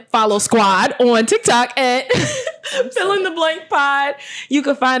can follow Squad on TikTok at feelintheblankpod. You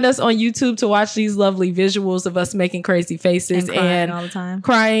can find us on YouTube to watch these lovely visuals of us making crazy faces and crying all the time,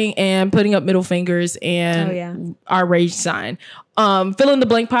 crying and putting up middle fingers and our rage sign. Fill in the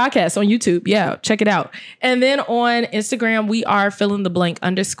Blank podcast on YouTube. Yeah, check it out. And then on Instagram, we are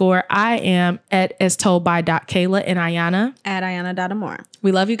 _. I am at astoldby.Kayla and Iyanna at Iyanna.Amore.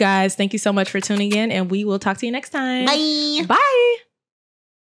 We love you guys. Thank you so much for tuning in, and we will talk to you next time. Bye. Bye.